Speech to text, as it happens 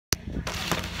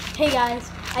Hey guys,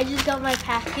 I just got my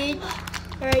package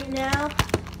right now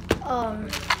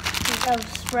of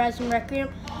Spriggan Requiem.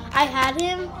 I had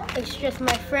him, it's just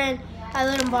my friend, I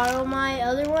let him borrow my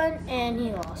other one and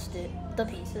he lost it, the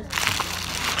pieces.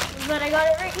 But I got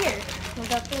it right here. I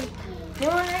got the new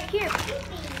one right here.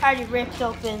 I already ripped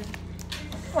open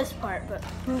this part, but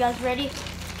you guys ready?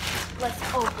 Let's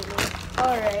open it.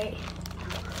 Alright.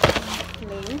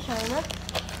 Made in China.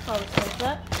 Oh, it says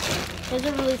that. There's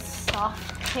a really soft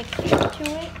texture to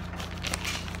it.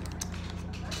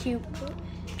 Cute.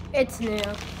 It's new.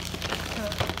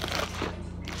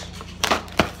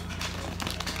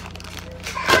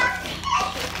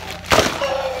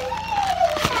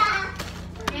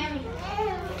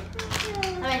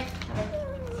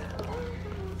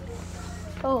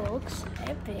 Oh, it looks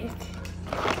epic.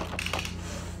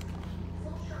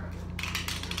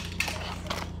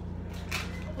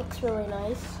 Looks really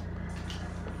nice.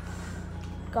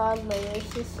 God layer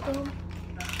system.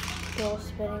 Dual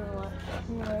spinning left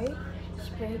and right.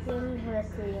 Spriggan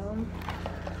Requiem.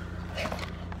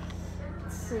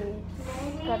 Let's see.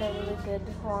 Got a really good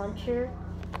launcher.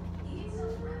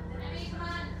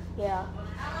 Yeah.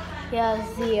 He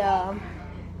has the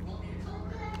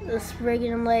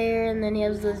Spriggan layer, and then he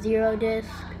has the 0 disc.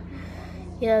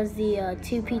 He has the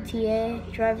 2 PTA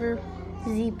driver,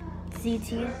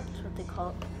 ZT, that's what they call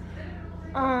it.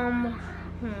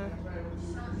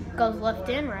 Goes left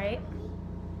and right.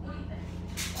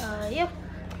 Yep.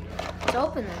 Let's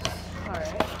open this.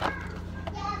 Alright.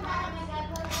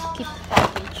 Keep the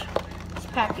package. This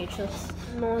package has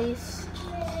noise.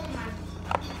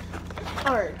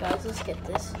 Alright guys, let's get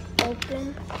this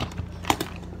open.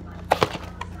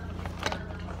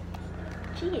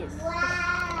 Jeez.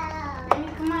 Wow.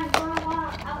 Come on, go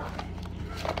out.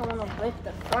 I want to lift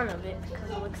the front of it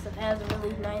because it has a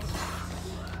really nice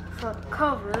front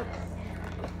cover.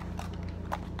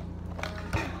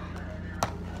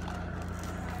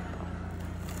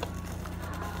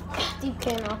 Deep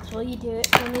Knox, will you do it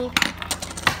for me?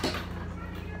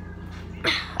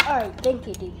 Alright, thank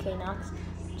you, Deep Knox.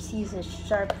 Just use a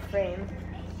sharp frame.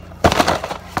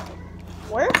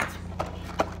 Worked?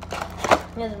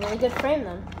 He has a really good frame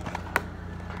then.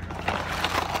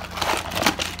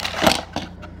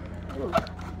 Ooh.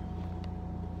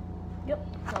 Yep,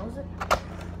 that was it.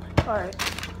 Alright,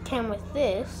 came with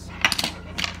this.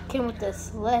 Came with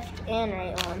this left and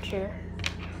right launcher.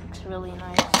 Looks really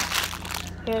nice.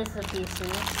 Here's the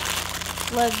pieces.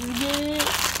 Let's do it.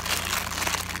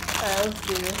 Alright, let's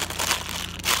do this.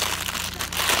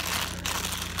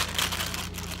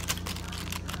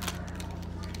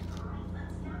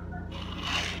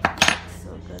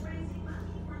 So good.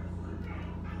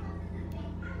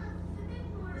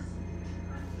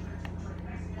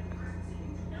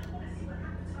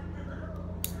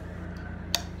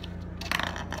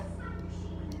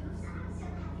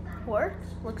 Works.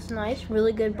 Looks nice.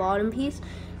 Really good bottom piece.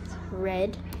 It's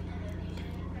red.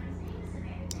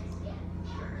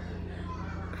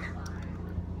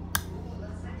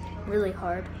 Really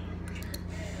hard.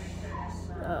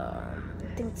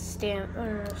 I think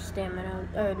stamina.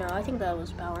 Oh no, I think that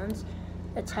was balance.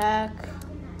 Attack,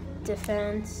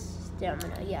 defense,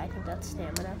 stamina. Yeah, I think that's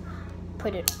stamina. I'm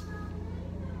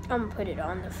gonna put it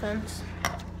on defense.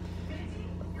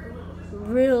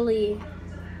 Really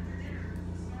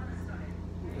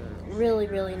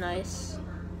nice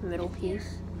middle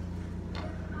piece.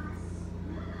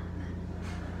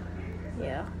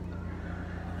 Yeah.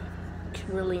 It's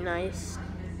really nice.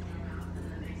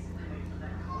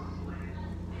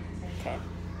 Okay.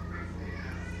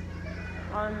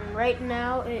 Right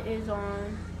now it is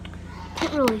on.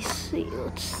 Can't really see.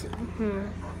 Let's see.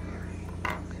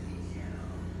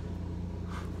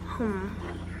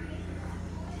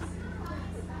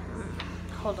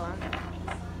 Hold on.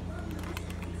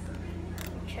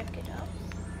 Check it out.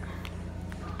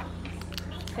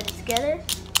 Just put it together.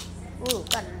 Ooh,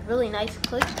 got a really nice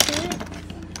click to it.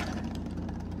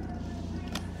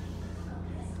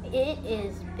 It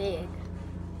is big.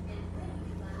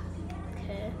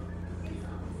 Okay.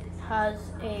 Has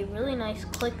a really nice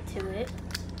click to it.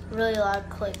 Really loud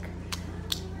click.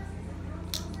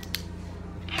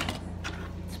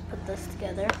 Let's put this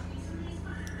together.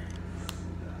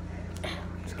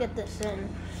 Let's get this in.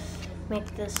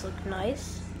 Make this look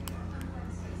nice.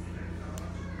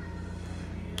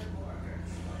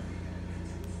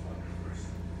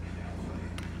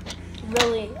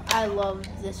 Really, I love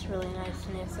this really nice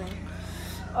new thing.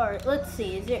 Alright, let's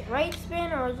see. Is it right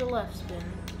spin or is it left spin?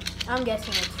 I'm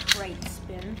guessing it's right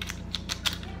spin.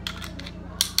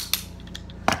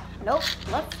 Nope,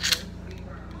 left spin.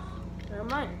 Never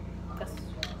mind. Guess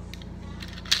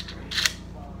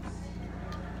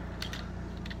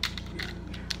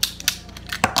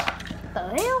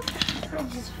I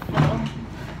just fell.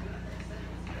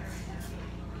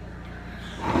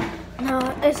 No,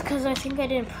 it's because I think I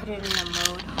didn't put it in the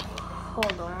mode.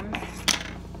 Hold on.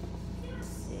 Let's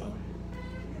see.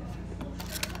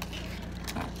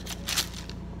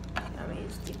 I'm gonna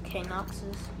use the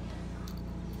K-Noxes.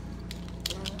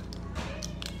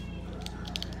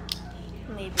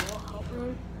 Maybe it'll help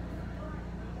me.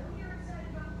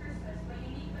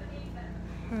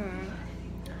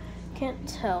 Can't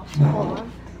tell. So hold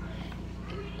on.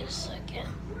 Give me a second.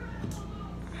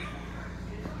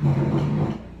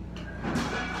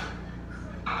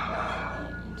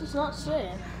 It does not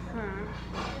say.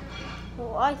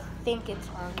 Well, I think it's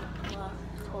on the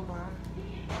left. Hold on.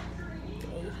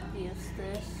 Maybe use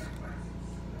this.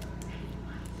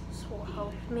 This will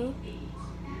help me.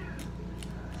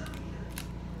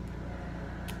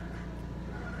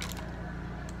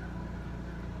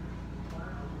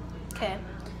 Okay.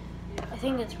 I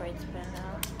think it's right spin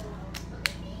now.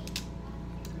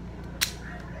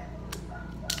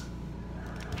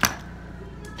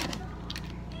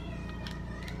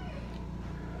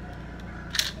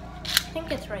 I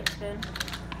think it's right spin.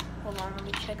 Hold on, let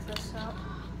me check this out.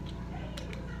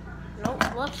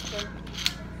 Nope, left spin.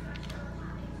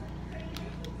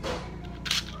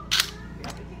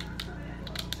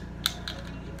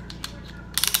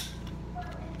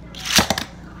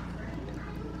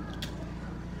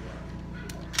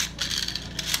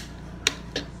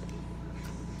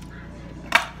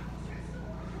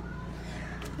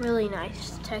 Really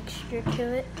nice texture to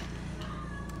it.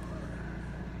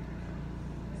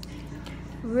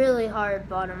 Really hard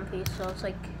bottom piece, so it's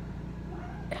like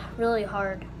really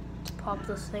hard to pop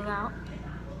this thing out.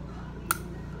 I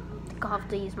think I'll have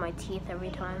to use my teeth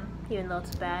every time, even though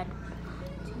it's bad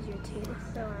to use your teeth.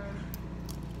 So,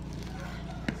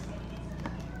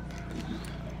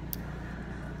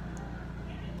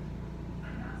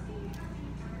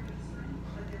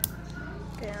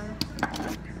 damn.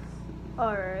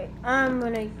 Alright, I'm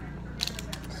gonna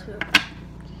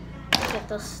get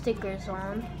those stickers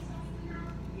on.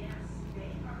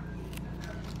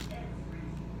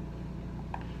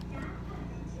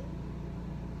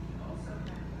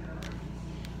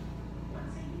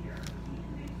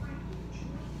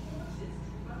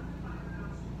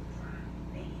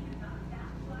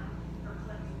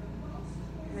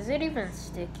 Is it even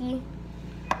sticky?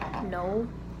 No.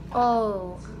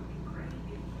 Oh.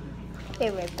 They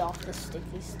ripped off the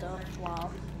sticky stuff. Wow.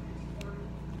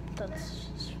 That's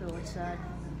just really sad.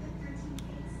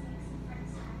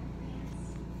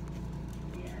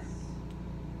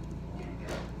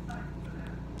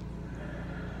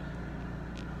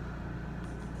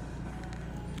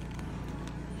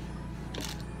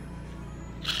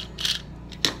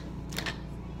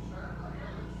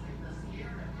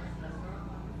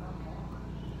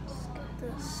 Let's get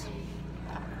this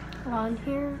on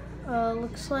here.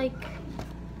 Looks like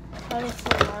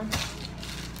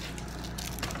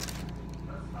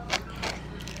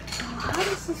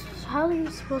how are you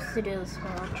supposed to do this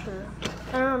launcher?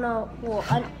 I don't know. Well,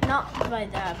 not by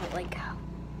that, but like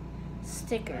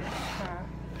stickers.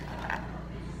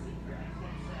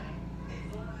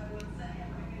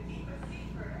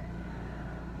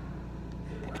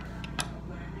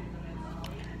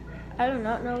 I do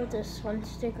not know where this one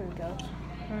sticker goes.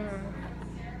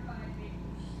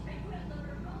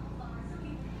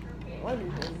 Why do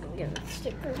they even give it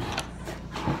stickers?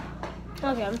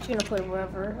 Okay, I'm just gonna put it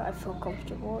wherever I feel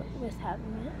comfortable with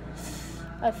having it.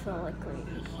 I feel like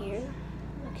right here.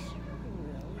 Looks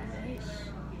really nice.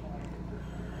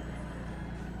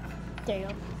 There you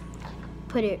go.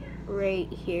 Put it right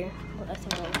here. I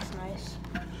think that looks nice.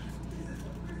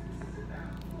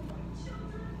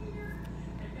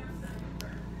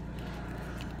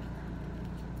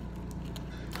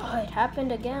 Oh, it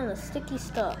happened again, the sticky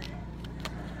stuff.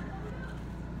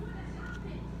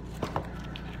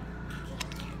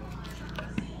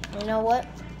 You know what?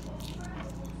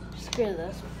 Screw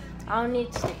this. I don't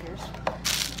need stickers.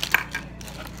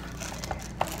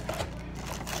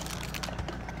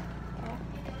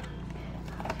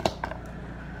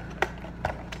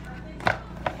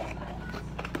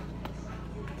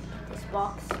 This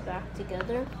box back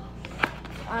together.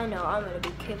 I know I'm gonna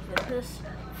be keeping this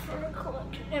for a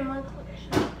collection in my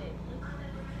collection.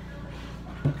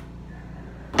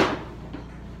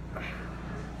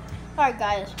 Alright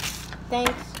guys,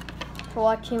 thanks for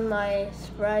watching my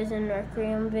Spriggan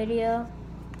requiem video.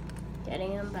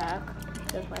 Getting him back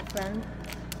because my friend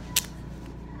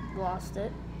lost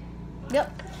it.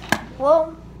 Yep.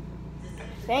 Well,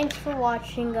 thanks for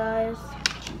watching guys.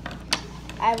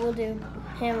 I will do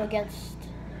him against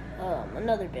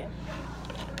another day.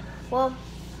 Well,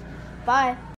 bye.